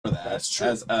That's true.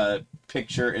 as a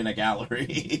picture in a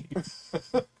gallery.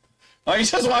 Oh, he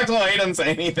just walked away. He didn't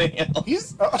say anything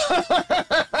else.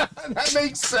 That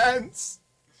makes sense.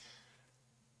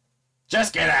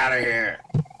 Just get out of here.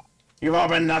 You've all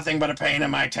been nothing but a pain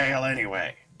in my tail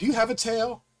anyway. Do you have a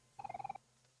tail?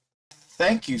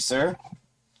 Thank you, sir.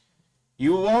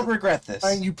 You won't regret this.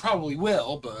 I mean, you probably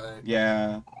will, but...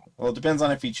 Yeah. Well, it depends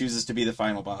on if he chooses to be the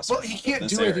final boss. Well, he can't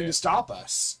do anything to stop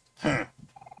us.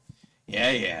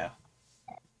 Yeah.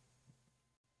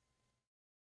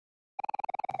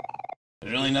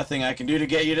 There's really nothing I can do to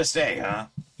get you to stay, huh?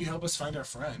 You help us find our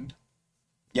friend.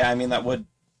 Yeah, I mean, that would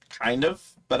kind of,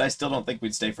 but I still don't think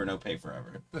we'd stay for no pay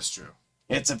forever. That's true.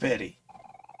 It's a pity.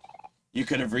 You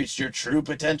could have reached your true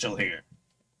potential here.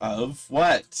 Of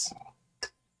what?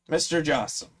 Mr.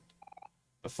 Jossum,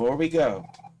 before we go,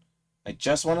 I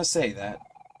just want to say that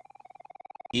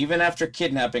even after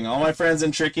kidnapping all my friends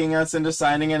and tricking us into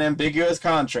signing an ambiguous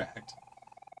contract,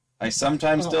 I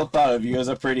sometimes still thought of you as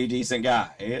a pretty decent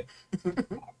guy.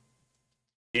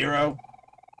 Hero,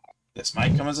 this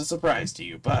might come as a surprise to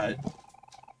you, but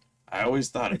I always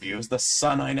thought of you as the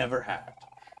son I never had.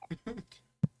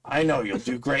 I know you'll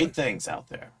do great things out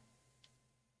there.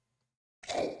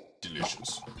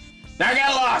 Delicious. Now get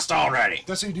lost already!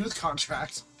 That's what you do with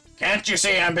contract. Can't you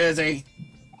see I'm busy?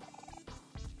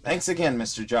 Thanks again,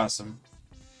 Mr. Jossum.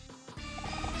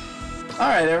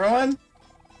 Alright, everyone.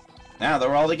 Now that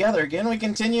we're all together again, we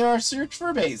continue our search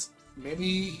for Basil.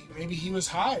 Maybe he was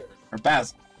hired. Or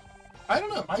Basil. I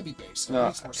don't know. It might be Basil. No,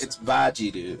 Makes more sense. it's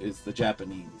Bajiru. It's the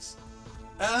Japanese.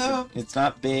 It's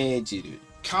not Bajiru.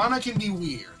 Kana can be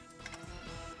weird.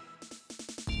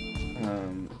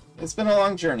 It's been a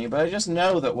long journey, but I just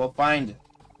know that we'll find it.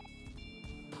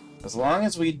 As long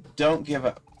as we don't give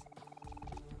up.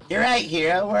 You're right,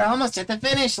 Hero. We're almost at the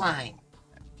finish line.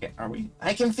 Okay, are we?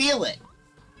 I can feel it.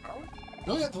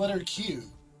 We only got the letter Q.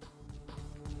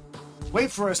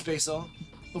 Wait for us, Basil.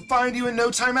 We'll find you in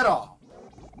no time at all.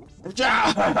 Now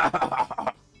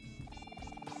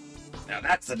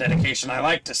that's the dedication I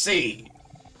like to see.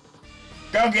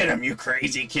 Go get him, you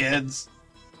crazy kids.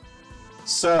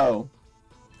 So,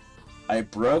 I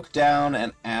broke down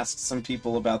and asked some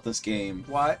people about this game.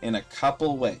 What? In a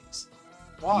couple ways.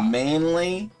 Why?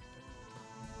 Mainly,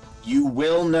 you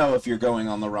will know if you're going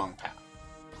on the wrong path.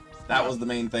 That was the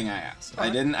main thing I asked.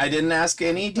 Right. I didn't ask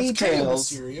any That's kind of details.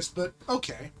 serious, but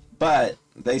okay. But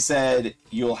they said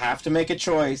you'll have to make a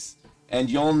choice, and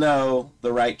you'll know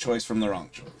the right choice from the wrong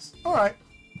choice. All right.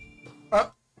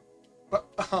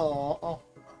 Oh.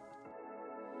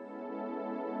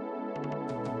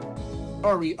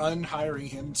 Are we unhiring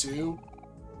him too?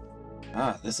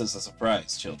 Ah, this is a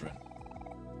surprise, children.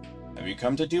 Have you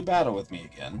come to do battle with me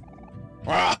again?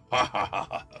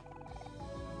 I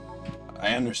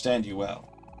understand you well.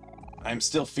 I am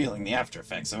still feeling the after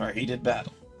effects of our heated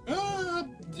battle.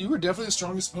 You were definitely the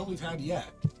strongest opponent we've had yet.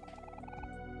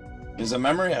 It is a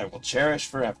memory I will cherish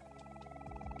forever.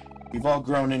 We've all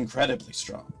grown incredibly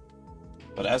strong.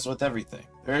 But as with everything,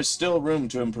 there is still room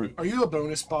to improve. Are you a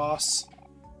bonus boss?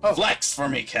 Oh. Flex for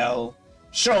me, Kel.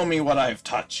 Show me what I've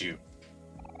taught you.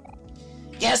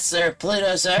 Yes, sir,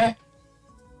 Pluto, sir.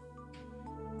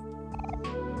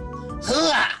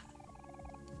 Hooah!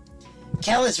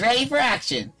 Kel is ready for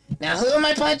action. Now who am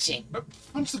I punching?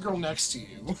 Punch the girl next to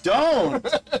you. Don't!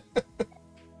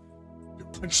 You're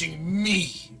punching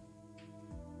me.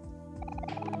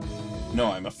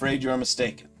 No, I'm afraid you're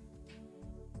mistaken.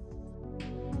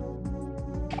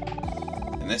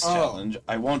 In this challenge,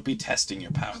 I won't be testing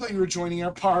your power. I thought you were joining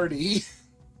our party.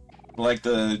 Like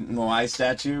the Moai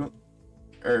statue?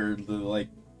 Or the, like,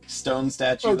 stone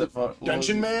statue Oh, that fought...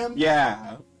 Dungeon Man?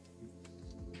 Yeah.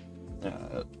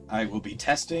 I will be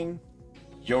testing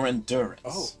your endurance.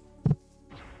 Oh.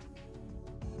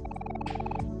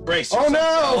 Brace Oh, yourself, no!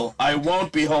 Kel. I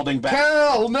won't be holding back.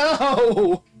 Kel,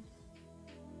 no!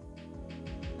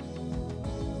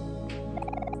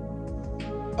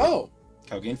 Oh.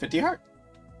 Kel gained 50 heart.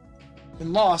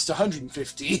 And lost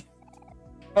 150.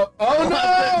 Oh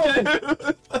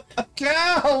no!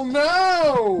 Cal,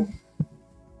 no!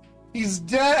 He's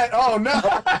dead. Oh no!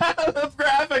 The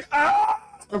graphic. Ah!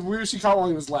 We wish he caught while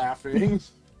he was laughing.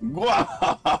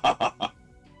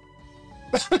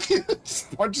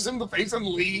 Just punches him in the face and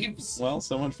leaves. Well,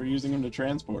 so much for using him to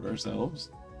transport ourselves.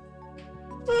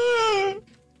 Oh.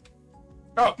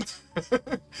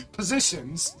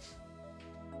 Positions.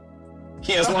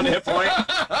 He has 1 hit point.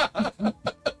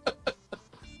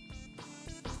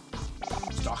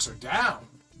 Stocks are down.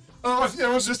 Oh, it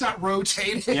was just not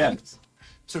rotating. Yes.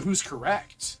 So who's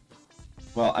correct?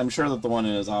 Well, I'm sure that the one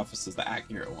in his office is the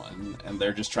accurate one, and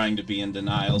they're just trying to be in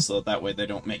denial so that way they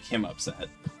don't make him upset.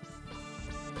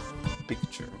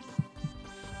 picture.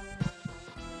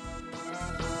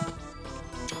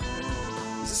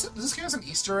 Does this count as an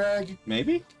Easter egg?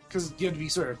 Maybe? Because you have to be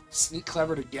sort of sneak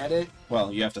clever to get it.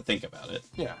 Well, you have to think about it.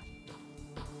 Yeah.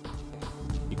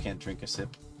 You can't drink a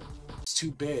sip. It's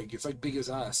too big. It's like big as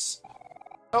us.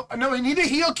 Oh, no, we need to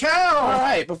heal Cal!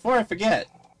 Alright, before I forget.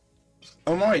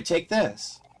 Omori, take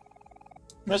this.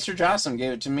 Mr. Jossum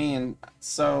gave it to me and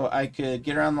so I could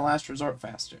get around the last resort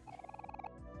faster.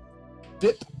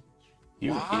 Vip.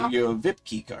 You Wow. give you a VIP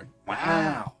key card.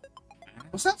 Wow.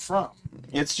 What's that from?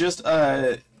 It's just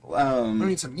I mean,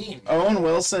 it's a meme. Owen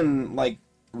Wilson like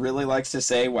really likes to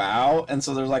say wow, and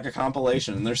so there's like a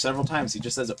compilation, and there's several times he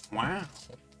just says wow.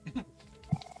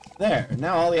 There,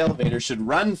 now all the elevators should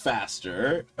run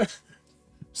faster.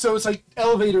 So it's like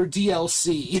elevator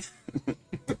DLC.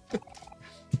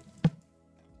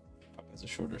 Has a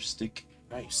shorter stick.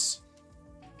 Nice.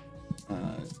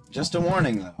 Just a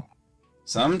warning though.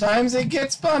 Sometimes it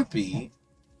gets bumpy.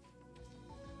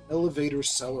 Elevator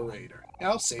accelerator.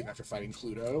 I'll save after fighting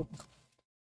Pluto.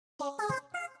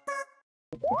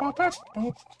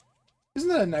 Isn't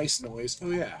that a nice noise?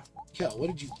 Oh yeah. Kel, what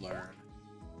did you learn?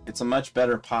 It's a much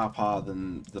better pawpaw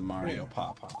than the Mario Yeah.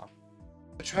 pawpaw.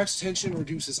 Attracts attention,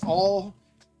 reduces all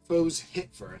foes hit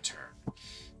for a turn.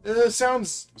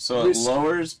 Sounds So it risky.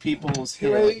 lowers people's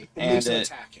Hooray, hit it makes them and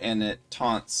attack it. and it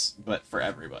taunts, but for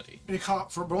everybody. And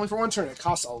but only for one turn. It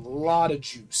costs a lot of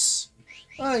juice.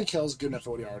 I think Kel's good enough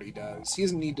for what he already does. He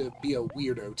doesn't need to be a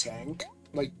weirdo tank,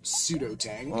 like pseudo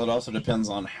tank. Well, it also depends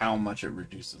on how much it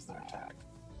reduces their attack.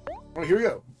 Oh, here we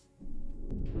go.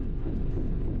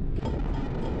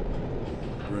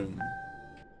 Room.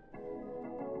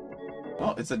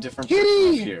 Oh, it's a different Kitty!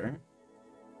 person up here.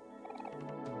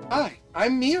 Hi,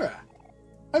 I'm Mira.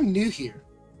 I'm new here.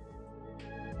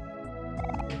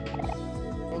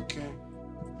 Okay.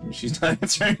 She's not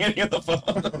answering any of the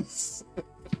phones.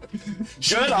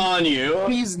 Good on you.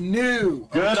 He's new.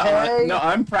 Good okay? on. No,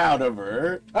 I'm proud of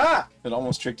her. Ah! It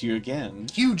almost tricked you again.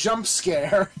 Cue jump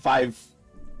scare. 5.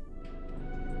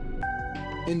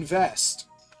 Invest.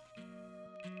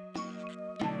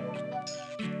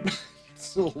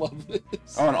 Still love this.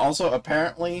 Oh, and also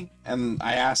apparently, and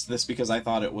I asked this because I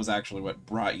thought it was actually what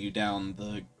brought you down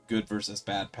the good versus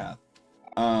bad path.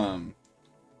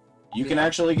 You can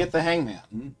actually get the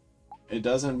hangman. It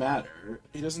doesn't matter.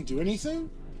 He doesn't do anything?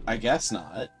 I guess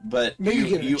not, but Maybe you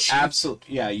get a cheat.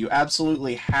 you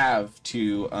absolutely have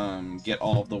to get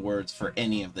all of the words for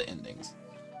any of the endings.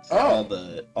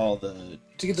 Oh. all the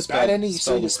To get the spell- bad ending, you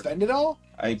spell say the to word. spend it all?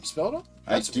 I Spell it all?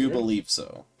 I That's do weird. believe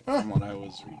so Huh. from what I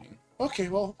was reading. Okay,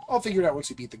 well, I'll figure it out once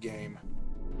we beat the game.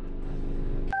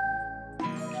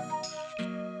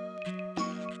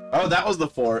 Oh, that was the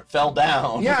 4. It fell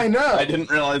down. Yeah, I know. I didn't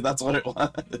realize that's what it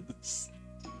was.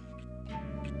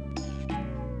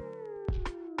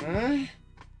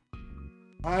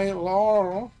 My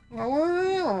lord.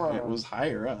 It was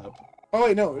higher up. Oh,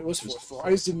 wait, no, it was 4th floor.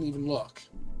 I just didn't even look.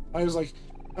 I was like,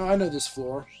 oh, I know this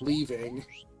floor. Leaving.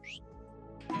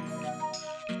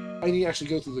 I need to actually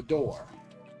go through the door.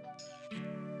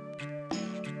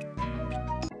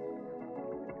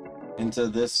 Into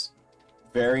this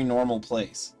very normal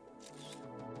place.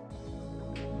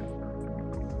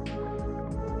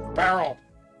 Barrel.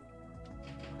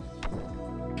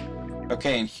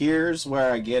 Okay, and here's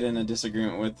where I get in a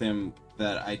disagreement with him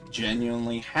that I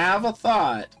genuinely have a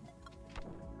thought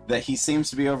that he seems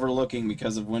to be overlooking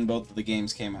because of when both of the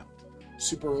games came out.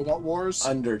 Super Robot Wars.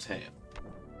 Undertale.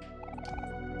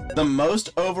 The most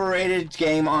overrated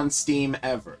game on Steam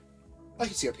ever. I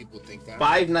can see how people would think that.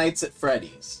 Five Nights at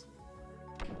Freddy's.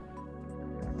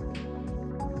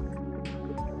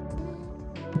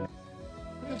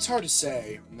 It's hard to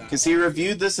say. Because he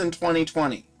reviewed this in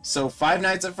 2020. So Five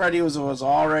Nights at Freddy's was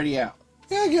already out.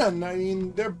 Yeah, again, I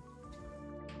mean, they're...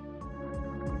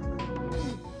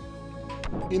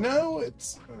 You know,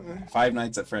 it's... Five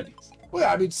Nights at Freddy's. well,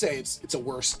 I would say it's a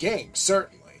worse game,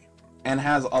 certainly. And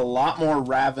has a lot more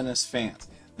ravenous fans.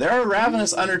 There are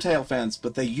ravenous Undertale fans,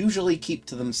 but they usually keep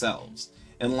to themselves.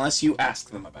 Unless you ask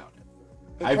them about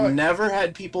it. I've probably- never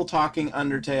had people talking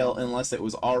Undertale unless it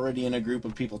was already in a group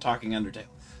of people talking Undertale.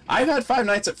 I've had Five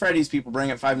Nights at Freddy's people bring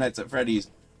up Five Nights at Freddy's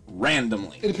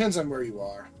randomly. It depends on where you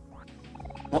are.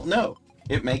 Well, no.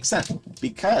 It makes sense.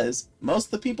 Because most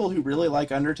of the people who really like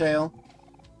Undertale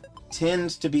tend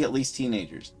to be at least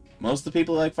teenagers. Most of the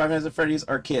people who like Five Nights at Freddy's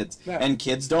are kids. Yeah. And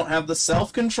kids don't have the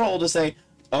self-control to say,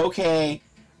 okay,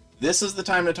 this is the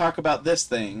time to talk about this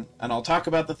thing, and I'll talk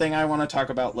about the thing I want to talk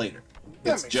about later.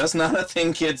 That It's makes just not a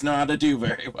thing kids know how to do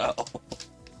very well.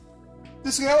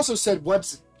 This guy also said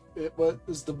what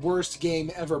was the worst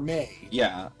game ever made.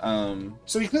 Yeah,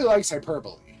 So he clearly likes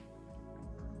hyperbole.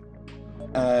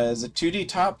 Is a 2D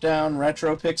top-down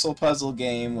retro pixel puzzle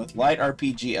game with light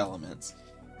RPG elements.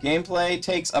 Gameplay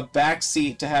takes a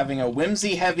backseat to having a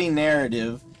whimsy-heavy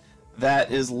narrative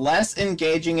that is less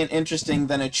engaging and interesting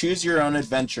than a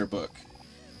choose-your-own-adventure book.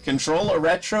 Control a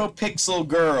retro pixel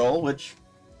girl, which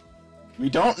we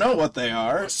don't know what they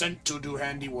are. We're sent to do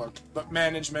handiwork, but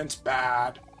management's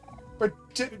bad.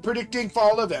 Predicting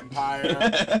fall of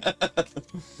empire.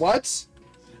 What?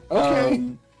 Okay.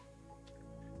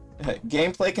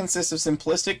 Gameplay consists of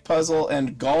simplistic puzzle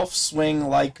and golf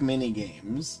swing-like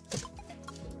minigames.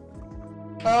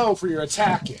 Oh, for your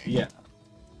attacking. Yeah.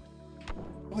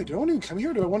 Wait, do I want to come here,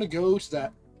 or do I want to go to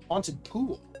that haunted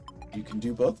pool? You can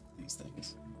do both of these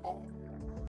things.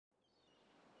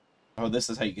 Oh,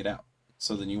 this is how you get out.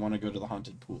 So then you want to go to the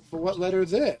haunted pool. For what letter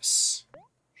this?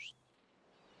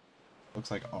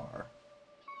 Looks like R.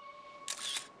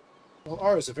 Well,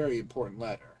 R is a very important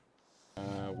letter.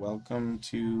 Welcome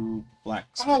to Black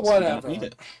Space. Oh, whatever. You don't need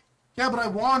it. Yeah, but I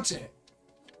want it.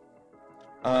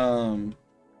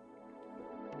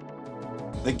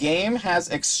 The game has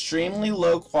extremely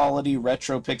low-quality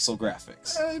retro pixel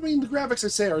graphics. I mean, the graphics,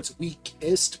 I'd say, are its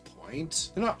weakest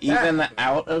point. They're not Even the bad.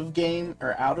 out-of-game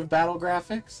or out-of-battle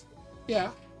graphics? Yeah.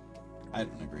 I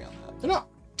don't agree on that. They're not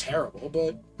terrible,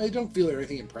 but I don't feel they're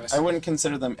anything impressive. I wouldn't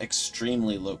consider them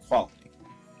extremely low quality.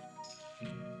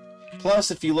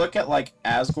 Plus, if you look at, like,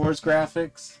 Asgore's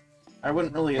graphics, I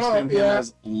wouldn't really assume him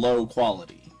as low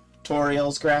quality.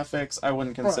 Toriel's graphics, I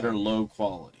wouldn't consider low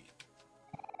quality.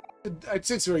 I'd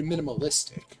say it's very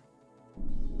minimalistic.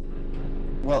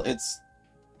 Well, it's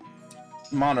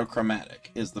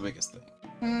monochromatic is the biggest thing.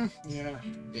 Yeah.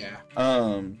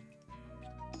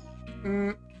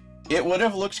 It would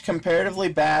have looked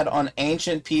comparatively bad on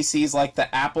ancient PCs like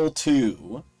the Apple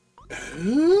II.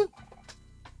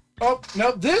 Oh,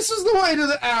 no, this is the way to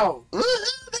the out!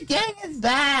 Woohoo! The gang is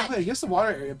back! Wait, I guess the water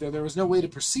area up there was no way to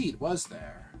proceed, was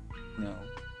there? No.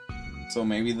 So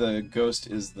maybe the ghost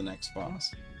is the next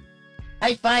boss.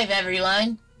 High five,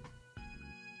 everyone!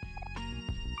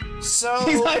 So...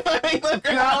 He's high-fiving the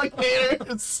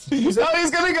allocators! Oh, he's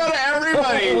gonna go to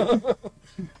everybody!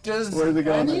 Does Where's it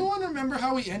going? anyone remember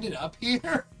how we ended up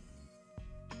here?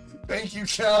 Thank you,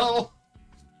 Kel.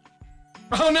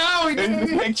 Oh no, we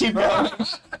didn't! Keep going.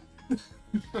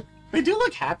 They do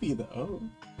look happy, though.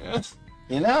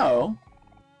 You know,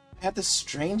 I had the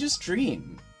strangest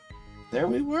dream. There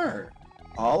we were.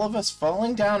 All of us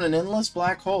falling down an endless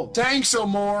black hole. Thanks,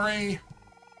 Omori!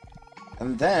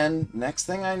 And then, next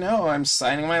thing I know, I'm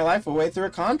signing my life away through a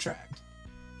contract.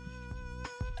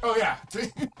 Oh yeah.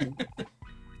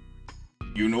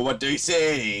 You know what they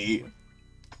say.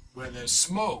 Where there's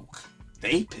smoke.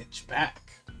 They pitch back.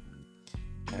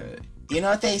 You know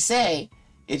what they say?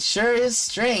 It sure is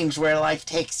strange where life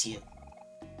takes you.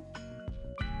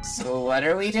 So what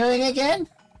are we doing again?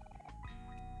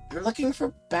 You're looking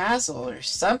for Basil or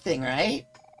something, right?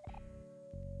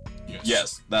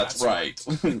 Yes, that's right.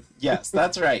 Yes,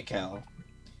 that's right, Cal.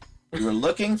 We were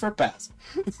looking for Basil.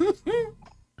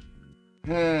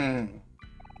 You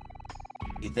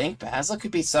think Basil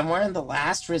could be somewhere in the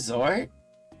last resort?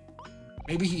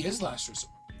 Maybe he is last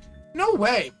resort. No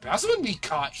way! Basil wouldn't be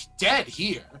caught dead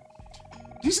here.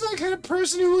 Do you seem like the kind of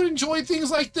person who would enjoy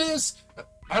things like this?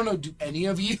 I don't know, do any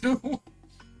of you?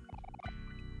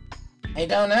 I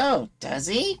don't know. Does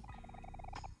he?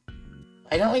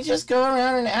 Why don't we just go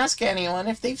around and ask anyone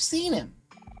if they've seen him?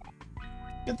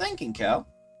 Good thinking, Cal.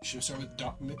 Should have started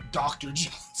with Dr.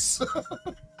 Joss.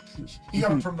 You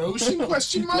got a promotion,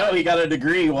 question mark? No, he got a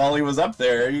degree while he was up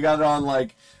there. He got it on,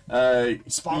 like,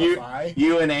 Spotify.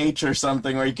 UNH or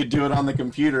something where you could do it on the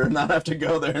computer and not have to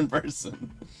go there in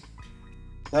person.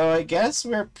 So I guess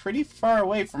we're pretty far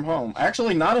away from home.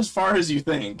 Actually, not as far as you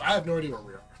think. I have no idea where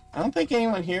we are. I don't think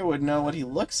anyone here would know what he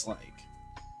looks like.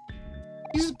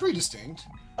 He's pretty distinct.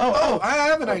 Oh, I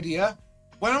have an idea.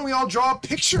 Why don't we all draw a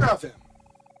picture of him?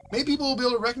 Maybe people will be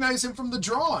able to recognize him from the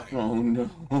drawing. Oh, no.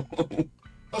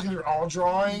 Look, they're all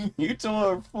drawing. You two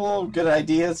are full of good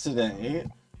ideas today.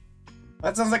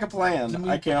 That sounds like a plan.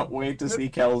 I can't wait to see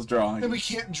Kel's drawing. And we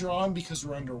can't draw him because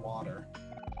we're underwater.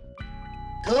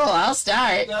 Cool, I'll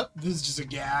start. Yep, this is just a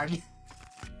gag.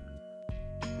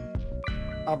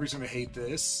 Aubrey's gonna hate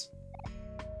this.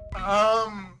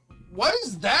 What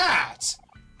is that?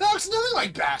 That looks nothing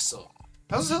like Basil.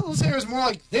 Basil's hair is more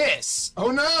like this.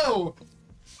 Oh no!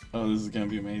 Oh, this is gonna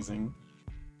be amazing.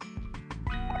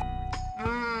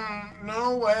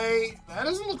 No way. That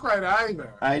doesn't look right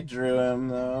either. I drew him,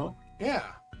 though. Yeah,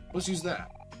 let's use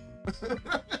that.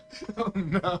 Oh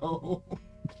no.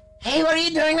 Hey, what are you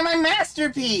doing to my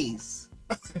masterpiece?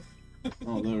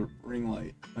 Oh, the ring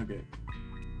light. Okay.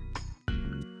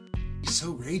 He's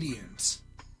so radiant.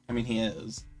 I mean, he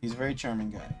is. He's a very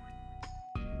charming guy.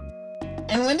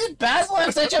 And when did Basil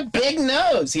have such a big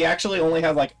nose? He actually only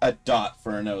has like a dot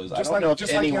for a nose. I don't know if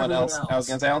just like anyone everyone else. I was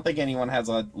gonna say I don't think anyone has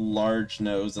a large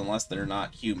nose unless they're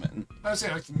not human. I would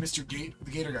say like the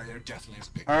Gator guy there definitely has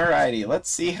a big. Alrighty, let's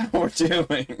see how we're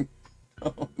doing.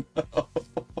 Oh no.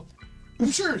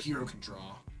 I'm sure a hero can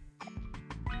draw.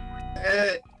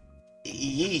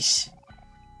 Yeesh.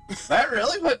 Is that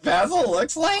really what Basil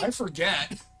looks like? I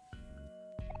forget.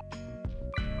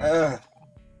 I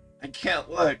can't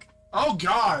look. Oh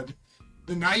God,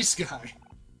 the nice guy.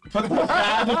 Put the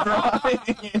bad drawing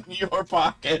in your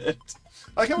pocket.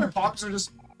 I like how my pockets are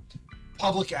just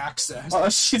public access. Oh,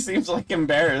 she seems like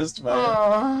embarrassed by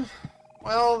it.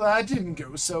 Well, that didn't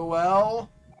go so well.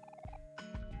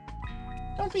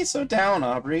 Don't be so down,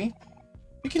 Aubrey.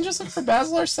 We can just look for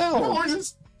Basil Oh, ourselves.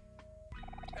 just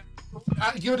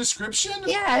give a description?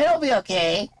 Yeah, it'll be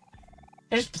okay.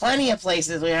 There's plenty of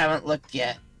places we haven't looked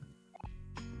yet.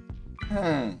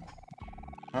 Why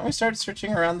don't we start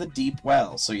searching around the deep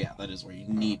well? So yeah, that is where you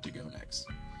need to go next.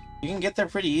 You can get there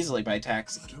pretty easily by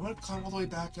taxi. Do I want to climb all the way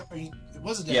back up? I mean, it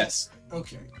was dead. Yes.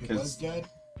 Okay, it 'Cause- was dead.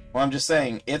 Well, I'm just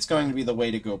saying, it's going to be the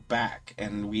way to go back,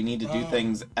 and we need to do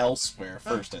things elsewhere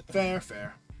first, I think.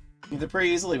 Fair. Either pretty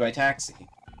easily by taxi.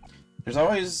 There's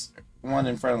always one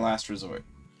in front of Last Resort.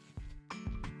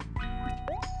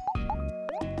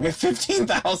 We have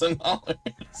 $15,000.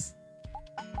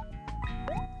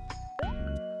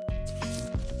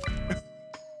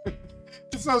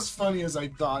 It's not as funny as I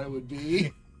thought it would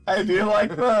be. I do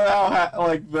like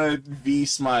the V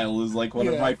smile is like one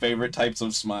of my favorite types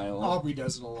of smile. Aubrey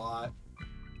does it a lot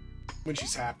when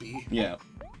she's happy. Yeah.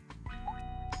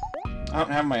 I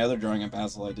don't have my other drawing of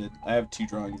Basil. I have 2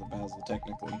 drawings of Basil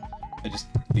technically.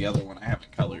 The other one I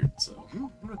haven't colored, so. I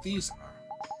wonder what these are.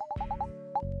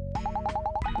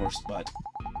 Horse butt.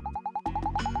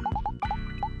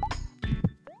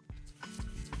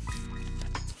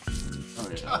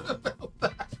 Oh yeah. About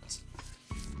that.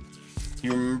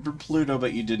 You remember Pluto,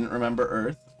 but you didn't remember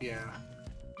Earth? Yeah.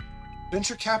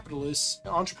 Venture capitalist,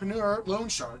 entrepreneur, loan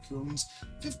shark who owns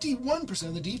 51%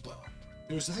 of the depot.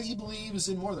 There's nothing he believes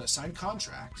in more than a signed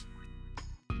contract.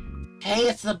 Hey,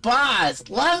 it's the boss!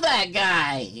 Love that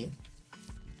guy!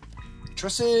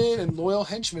 Trusted and loyal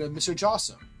henchman of Mr.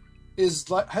 Jossum. Is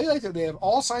highlight that they have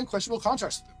all signed questionable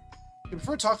contracts with him. They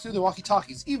prefer to talk through the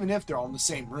walkie-talkies, even if they're all in the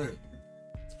same room.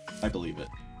 I believe it.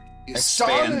 The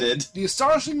Expanded. The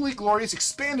astonishingly glorious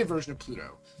expanded version of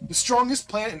Pluto. The strongest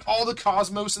planet in all the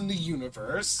cosmos and the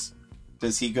universe.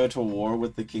 Does he go to war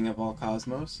with the king of all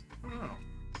cosmos? I don't know.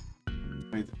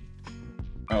 Wait.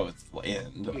 Oh, it's the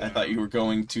end. I Yeah. thought you were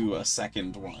going to a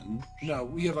second one. No,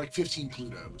 we have like 15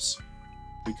 Plutos.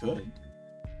 We could.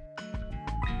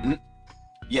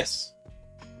 Yes.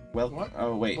 Well, What?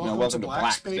 oh wait, no, Welcome welcome to to Black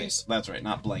Black Space? Space. That's right,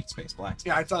 not blank space, Black Space.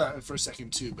 Yeah, I thought that for a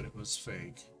second too, but it was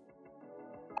fake.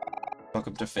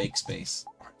 Welcome to fake space.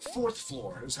 Alright, 4th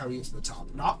floor is how we get to the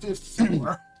top, not 5th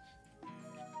floor.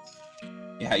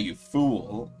 Yeah, you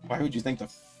fool. Why would you think the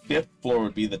 5th floor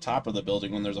would be the top of the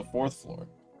building when there's a 4th floor?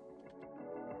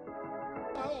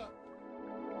 I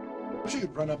wish I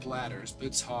could run up ladders, but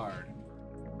it's hard.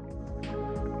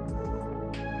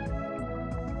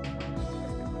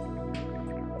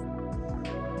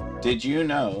 Did you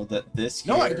know that this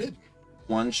year No, I did.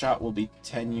 One Shot will be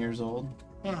 10 years old?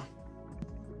 Huh.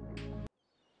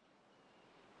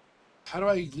 How do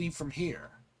I leave from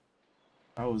here?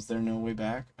 Oh, is there no way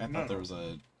back? I No. thought there was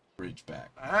a bridge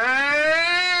back.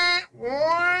 I wish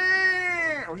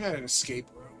I had an escape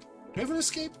rope. Do I have an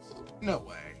escape rope? No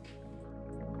way.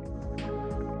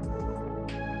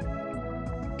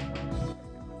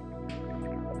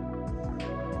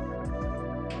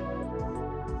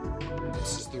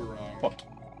 This is the wrong. What?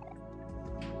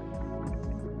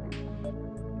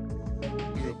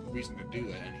 No reason to do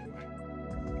that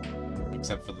anyway.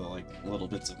 Except for the, little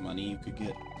bits of money you could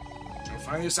get. So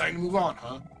finally deciding to move on,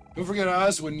 huh? Don't forget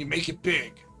us when you make it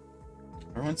big.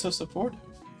 Everyone's so supportive.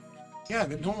 Yeah,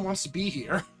 but no one wants to be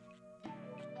here.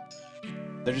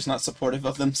 They're just not supportive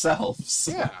of themselves.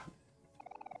 Yeah.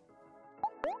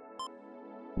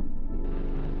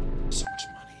 So much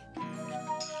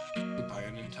money. Could buy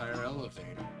an entire elevator.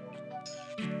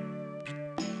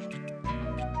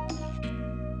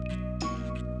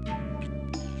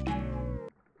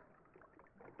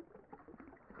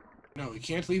 No, we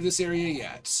can't leave this area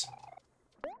yet.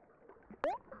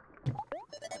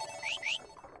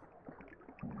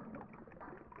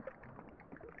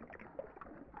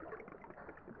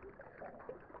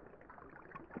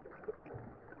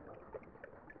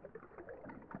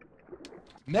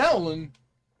 Melon?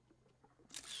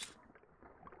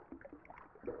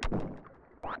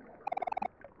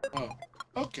 Oh,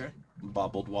 okay.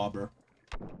 Bobbled wobber.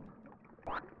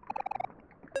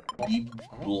 Beep.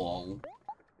 Oh. Lol.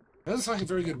 That doesn't sound like a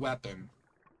very good weapon.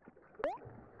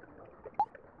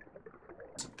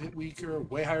 It's a bit weaker,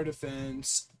 way higher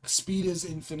defense. Speed is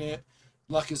infinite.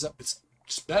 Luck is up. It's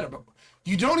just better, but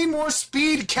you don't need more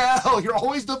speed, Cal. You're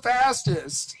always the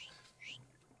fastest.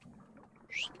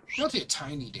 You don't take a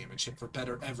tiny damage hit for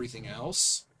better everything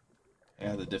else.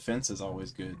 Yeah, the defense is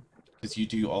always good. Because you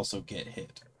do also get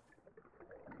hit.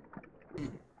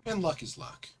 And luck is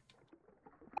luck.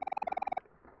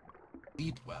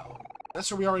 Deep well.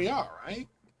 That's where we already are, right?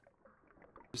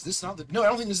 Is this not the... No, I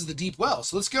don't think this is the deep well,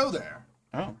 so let's go there.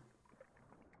 Oh.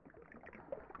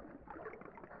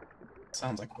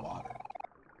 Sounds like water.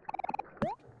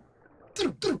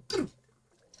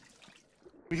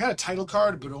 We had a title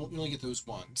card, but we only get those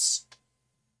once.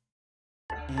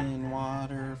 In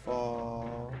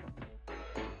waterfall.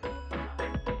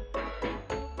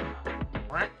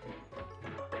 Whack.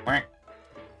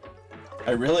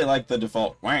 I really like the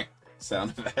default whack sound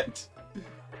of that.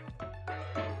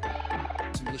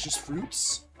 Some delicious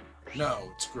fruits? No,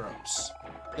 it's gross.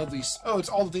 Lovely. Oh, it's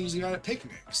all the things you got at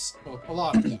picnics. Well, a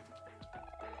lot of them.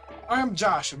 I am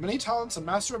Josh, of many talents, a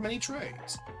master of many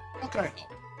trades. How can I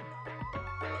help?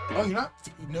 Oh, you're not...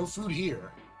 No food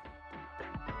here.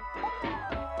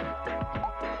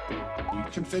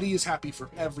 Confetti is happy for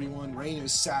everyone. Rain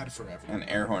is sad for everyone. And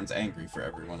Airhorn's angry for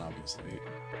everyone, obviously.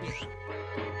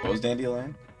 What was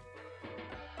Dandelion?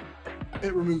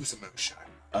 It removes emotion.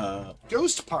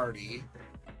 Ghost Party.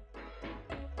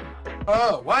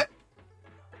 Oh, what?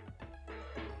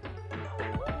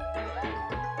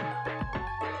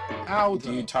 How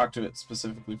Do you talk to it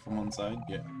specifically from one side?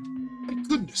 Yeah. My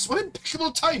goodness, what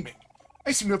impeccable timing!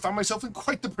 I seem to have found myself in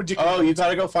quite the predicament. Oh, you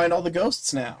gotta go find all the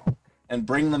ghosts now. And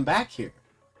bring them back here.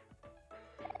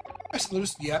 I have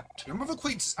noticed yet a number of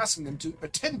acquaintances asking them to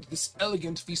attend this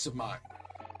elegant feast of mine.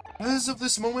 As of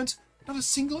this moment, not a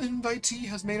single invitee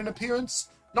has made an appearance.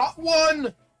 Not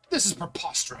one! This is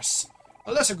preposterous.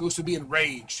 A lesser ghost would be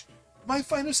enraged. My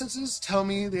finer senses tell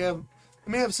me they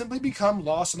may have simply become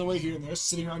lost on the way here and they're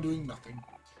sitting around doing nothing.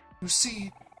 You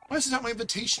see, when I sent out my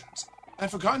invitations, I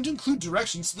had forgotten to include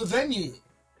directions to the venue.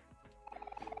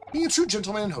 Being a true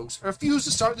gentleman and host, I refuse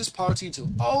to start this party until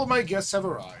all of my guests have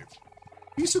arrived.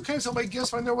 Be so kind as to help my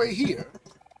guests find their way here.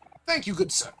 Thank you,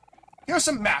 good sir. Here are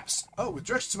some maps. Oh, with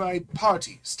directions to my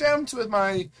party, stamped with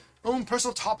my own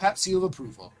personal top hat seal of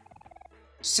approval.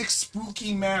 6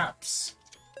 spooky maps.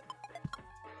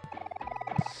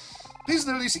 Please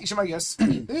literally see each of my guests.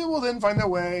 They will then find their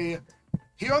way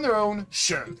here on their own,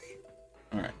 surely.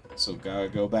 Alright, so gotta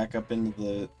go back up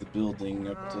into the building,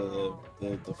 up to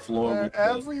the floor. They're With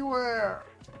everywhere.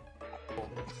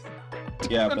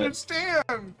 Yeah, I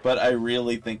understand. but I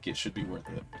really think it should be worth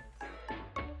it.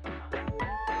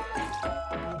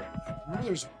 Remember,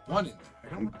 there's one in there. I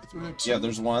don't know if there are two. Yeah,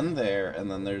 there's one there,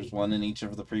 and then there's one in each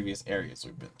of the previous areas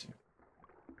we've been to.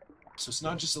 So it's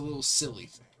not just a little silly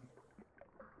thing.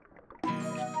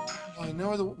 Well, I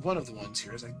know one of the ones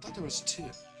here is. I thought there was 2. I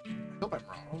hope I'm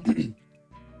wrong.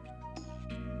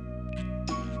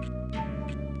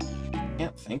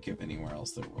 Can't think of anywhere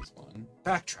else there was one.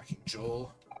 Backtracking,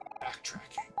 Joel.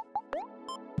 Backtracking.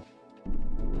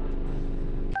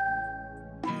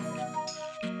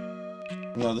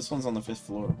 No, this one's on the 5th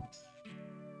floor.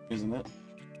 Isn't it?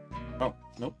 Oh,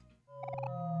 nope.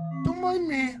 Don't mind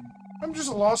me. I'm just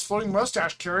a lost floating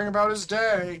mustache carrying about his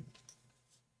day.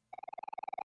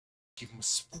 Give him a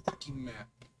spooky map.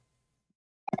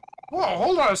 Whoa,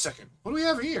 hold on a second. What do we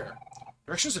have here?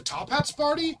 Directions to Top Hat's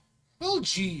party? Well,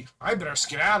 gee, I better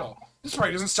skedaddle. This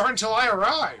party doesn't start until I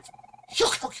arrive.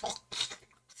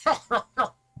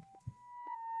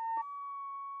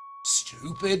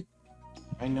 Stupid.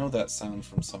 I know that sound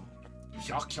from somewhere.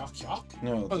 Yuck, yuck, yuck.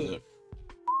 No, Oh,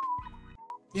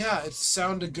 yeah, it's the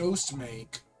sound a ghost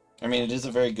make. I mean, it is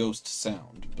a very ghost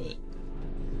sound, but...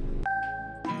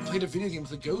 I played a video game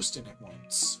with a ghost in it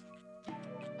once.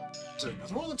 Is there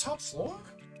another one on the top floor?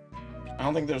 I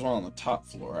don't think there's one on the top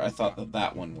floor. I thought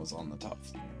that one was on the top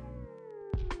floor.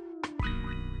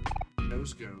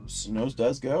 Nose goes. Nose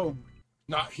does go.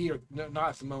 Not here. No, not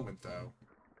at the moment, though.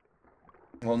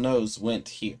 Well, Nose went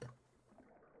here.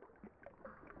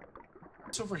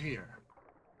 It's over here.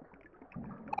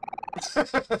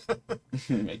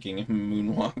 Making him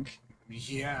moonwalk.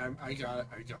 Yeah, I got it.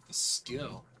 I got the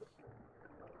skill.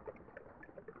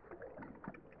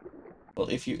 Well,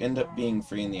 if you end up being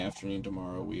free in the afternoon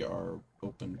tomorrow, we are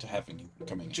open to having you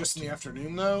coming. Just in the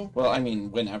afternoon, though? Well, I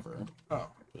mean, whenever. Oh.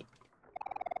 But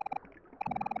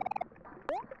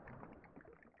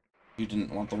you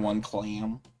didn't want the one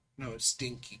clam? No, it's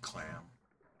Stinky Clam.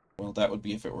 Well, that would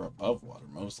be if it were above water,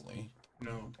 mostly.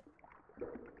 No.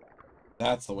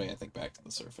 That's the way I think back to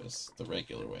the surface. The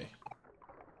regular way.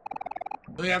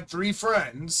 They have 3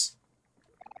 friends.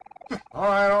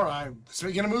 Alright. Let's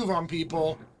make a move on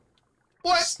people.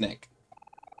 What? Snake.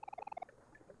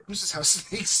 This is how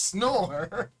snakes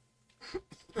snore.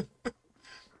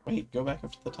 Wait, go back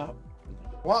up to the top.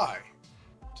 Why?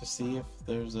 To see if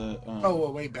there's a...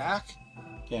 Oh, way back?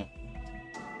 Yeah.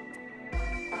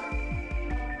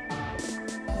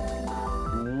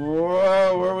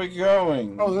 Whoa, where are we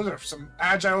going? Oh, those are some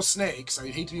agile snakes.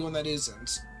 I'd hate to be one that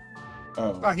isn't.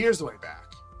 Oh. Ah, here's the way back.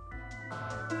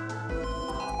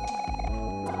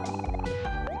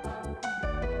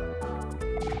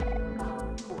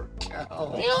 Poor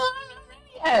cow. We don't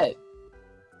yet.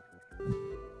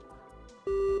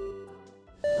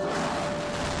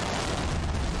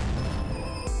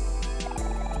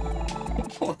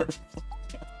 Poor.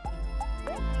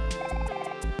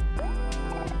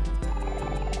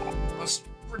 Must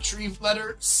retrieve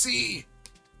letter C.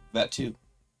 That too.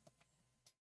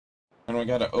 And we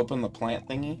gotta open the plant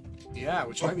thingy. Yeah,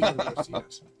 which might be the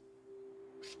most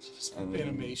And then-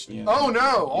 animation. yeah. Oh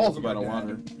no! All of them gotta are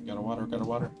water. dead. Gotta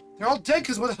water. They're all dead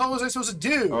because what the hell was I supposed to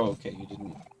do? Oh, okay, you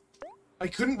didn't. I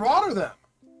couldn't water them.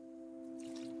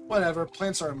 Whatever,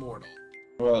 plants are immortal.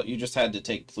 Well, you just had to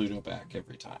take Pluto back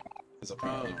every time. Is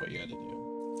apparently Oh. what you had to do.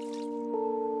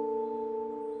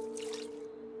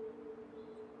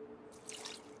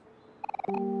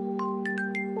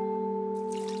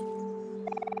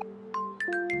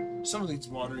 Some of these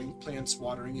plants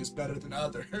watering is better than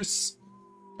others.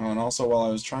 Oh, and also while I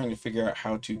was trying to figure out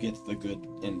how to get the good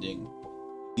ending,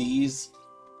 these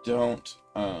don't,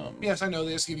 Yes, I know,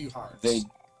 they just give you hearts. they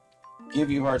give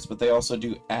you hearts, but they also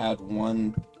do add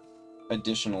one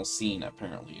additional scene,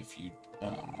 apparently, if you,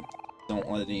 don't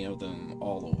let any of them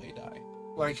all the way die.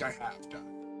 Like I have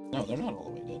done. No, they're not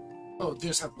all the way dead. Oh, they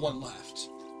just have one left.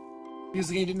 Because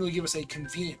the game didn't really give us a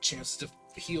convenient chance to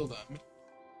heal them.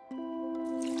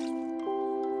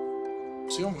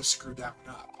 So you almost screwed that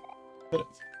one up. Could've.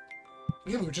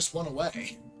 We were just one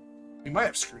away. We might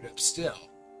have screwed up still.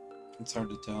 It's hard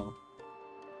to tell.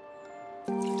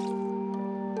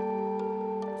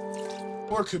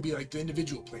 Or it could be like the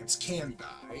individual plants can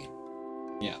die.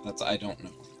 Yeah, that's, I don't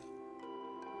know.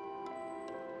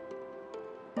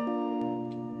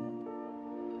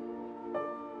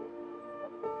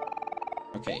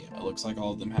 Okay, it looks like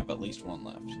all of them have at least one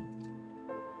left.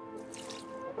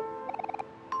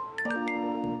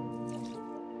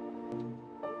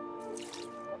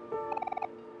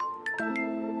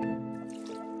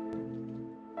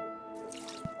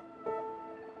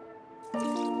 Where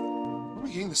are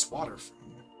we getting this water from?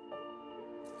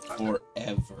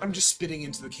 Forever. I'm just spitting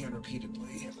into the can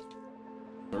repeatedly.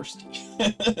 thirsty.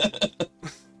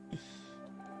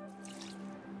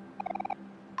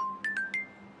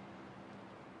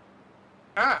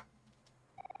 Ah!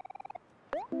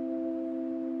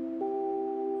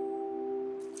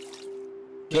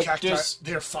 The cacti, Cactus.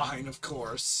 they're fine, of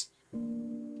course.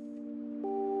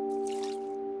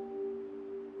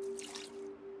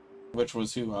 Which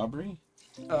was who, Aubrey?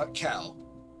 Cal.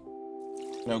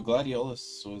 No,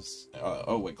 Gladiolus was...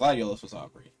 oh, wait, Gladiolus was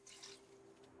Aubrey.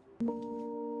 I'm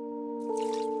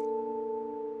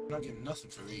not getting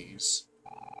nothing for these.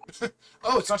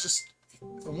 Oh, it's not just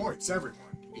Omori, it's everyone.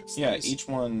 who gets Yeah, these. each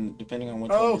one, depending on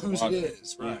which Oh, one you're whose watering. it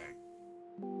is, Yeah. right.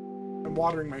 I'm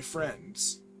watering my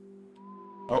friends.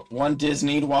 Oh, one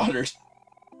Disney watered.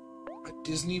 A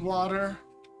Disney water?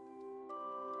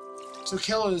 So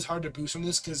Kella is hard to boost from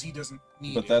this because he doesn't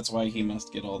need But it. that's why he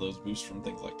must get all those boosts from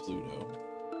things like Pluto.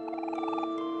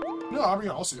 No, Aubrey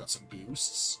also got some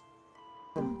boosts.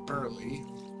 From Burley.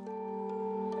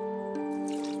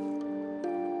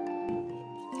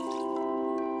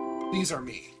 These are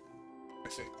me, I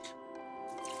think.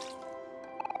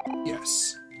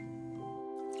 Yes.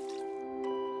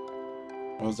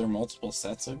 Was there multiple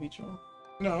sets of each one?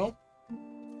 No.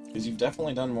 Because you've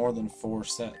definitely done more than 4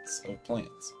 sets of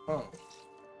plants. Oh.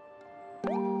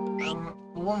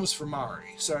 The one was for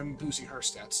Mari, so I'm boosting her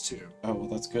stats too. Oh, well,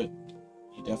 that's good.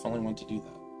 You definitely want to do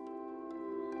that.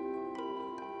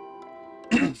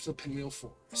 For the Pinwheel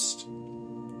Forest.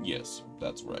 Yes,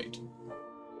 that's right.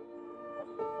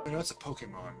 I know that's a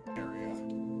Pokemon area.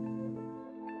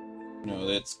 No,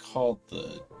 it's called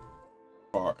the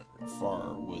Far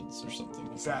Woods or something.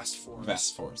 Vast Forest.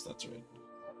 Vast Forest, that's right.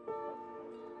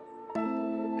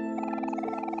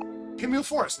 Pinwheel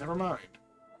Forest, never mind.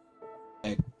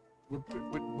 Egg.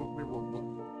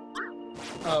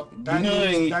 Bad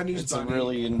news, bad news, It's Bunny.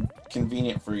 really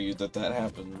inconvenient for you that that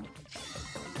happened.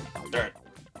 Dirt.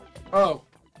 Oh.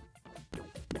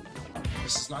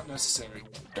 This is not necessary.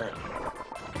 Alright.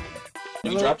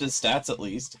 You dropped his stats at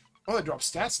least. Oh, they drop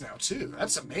stats now, too.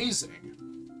 That's amazing.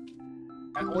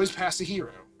 I always pass a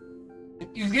hero.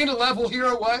 You gained a level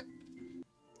hero, what?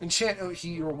 Enchant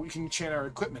hero, we can enchant our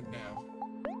equipment now.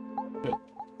 Good.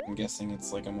 I'm guessing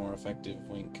it's like a more effective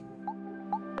wink.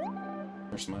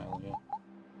 Or smile,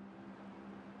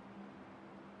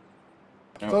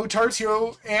 yeah. Foe targets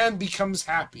hero and becomes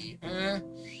happy. I don't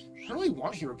really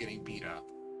want hero getting beat up.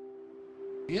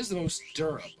 He is the most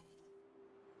durable.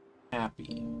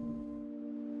 Happy.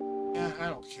 Yeah, I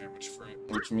don't care much for it.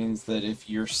 Which means that if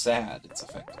you're sad, it's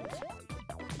effective.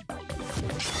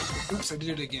 Oops, I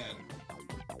did it again.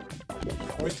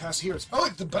 Always pass heroes. Oh,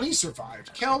 the bunny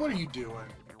survived. Cal, what are you doing?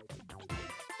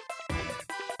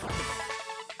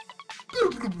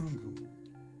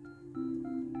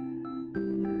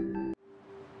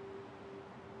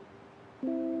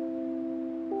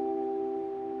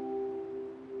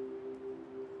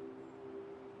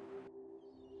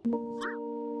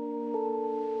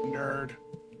 Nerd.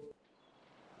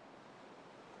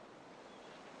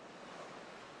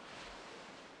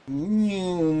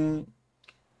 Mm.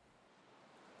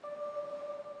 I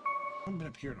haven't been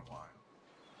up here in a while.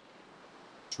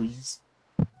 Trees.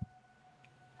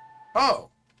 Oh!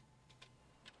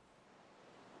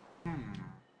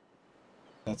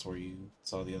 That's where you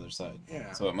saw the other side.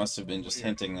 Yeah. So it must have been just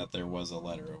hinting that there was a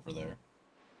letter over there.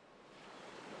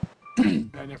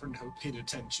 I never paid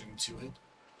attention to it.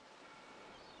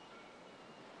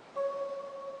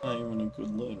 Not even a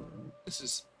good letter.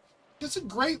 It's a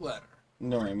great letter.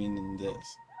 No, I mean in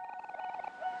this.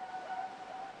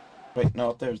 Wait,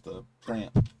 no, there's the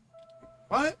plant.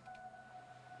 What?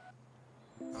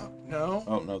 No.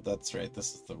 Oh, no, that's right.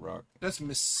 This is the rock. That's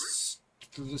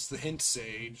the hint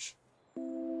sage.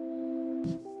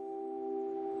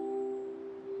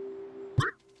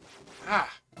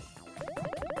 Ah!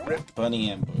 Rip.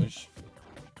 Bunny ambush.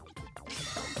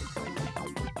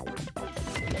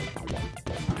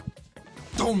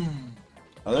 Boom!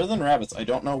 Other than rabbits, I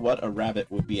don't know what a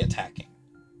rabbit would be attacking.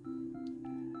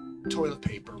 Toilet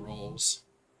paper rolls.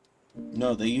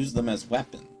 No, they use them as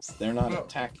weapons. They're not Oh.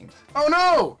 attacking. Oh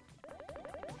no!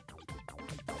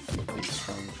 Big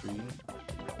strong tree.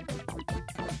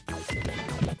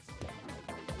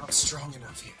 Not strong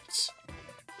enough yet.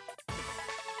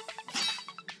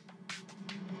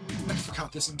 I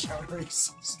forgot this encounter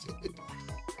existed.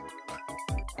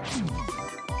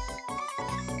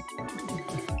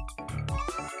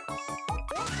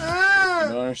 I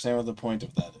don't understand what the point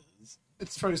of that is.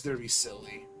 It's supposed to be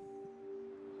silly.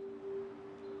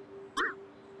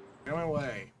 Get my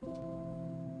way.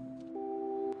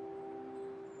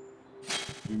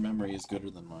 Your memory is gooder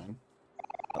than mine.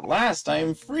 At last, I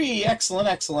am free! Excellent,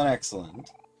 excellent,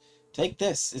 excellent. Take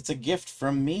this. It's a gift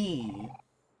from me.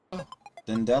 Oh.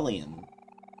 Dandelion.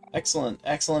 Excellent,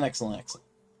 excellent, excellent, excellent.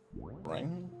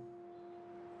 Ring?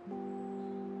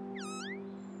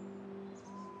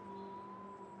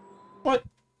 What?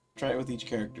 Try it with each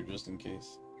character just in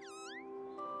case.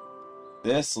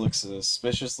 This looks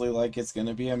suspiciously like it's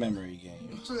gonna be a memory game.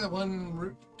 Looks like that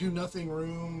one do-nothing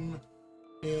room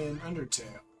in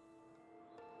Undertale.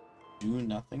 Do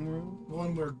nothing room? The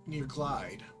one where near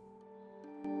Clyde.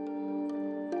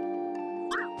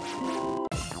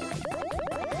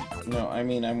 No, I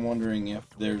mean, I'm wondering if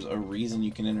there's a reason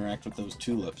you can interact with those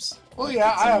tulips. Well, If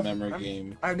yeah, it's a memory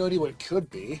game. I have no idea what it could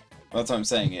be. That's what I'm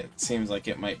saying. It seems like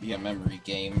it might be a memory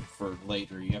game for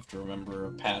later. You have to remember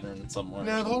a pattern somewhere.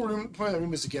 No, the whole point of the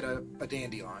room is to get a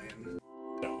dandelion.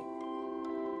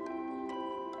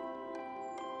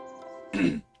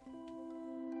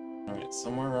 Alright,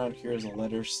 somewhere around here is a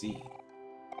letter C.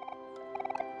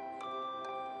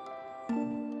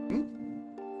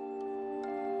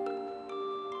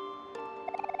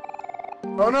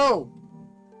 Oh no!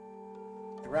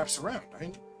 It wraps around,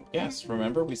 right? Yes,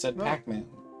 remember we said No. Pac-Man.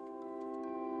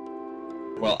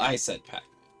 Well, I said Pac-Man.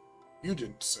 You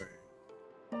didn't say.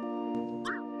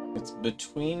 It's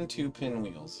between two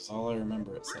pinwheels, is all I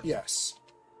remember it said. Yes.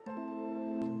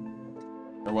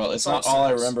 Or, well, it's That's not all I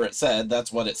all it says. remember it said,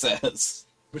 that's what it says.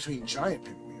 Between giant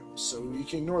pinwheels, so you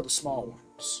can ignore the small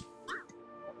ones.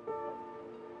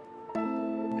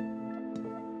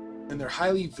 And they're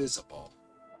highly visible.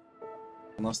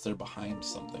 Unless they're behind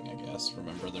something, I guess.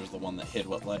 Remember, there's the one that hid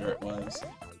what letter it was.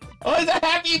 Oh, it's a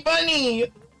happy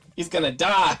bunny! He's gonna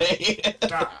die!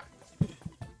 Die.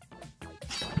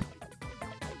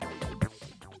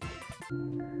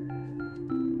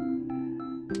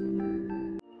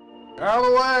 Out of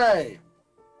the way!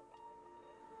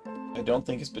 I don't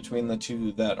think it's between the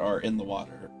two that are in the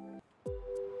water.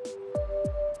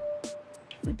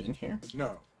 Have we been here?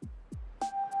 No.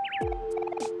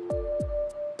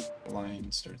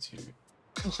 line starts here.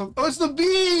 Oh, it's the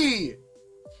bee!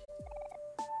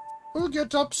 We'll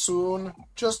get up soon.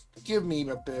 Just give me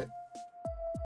a bit.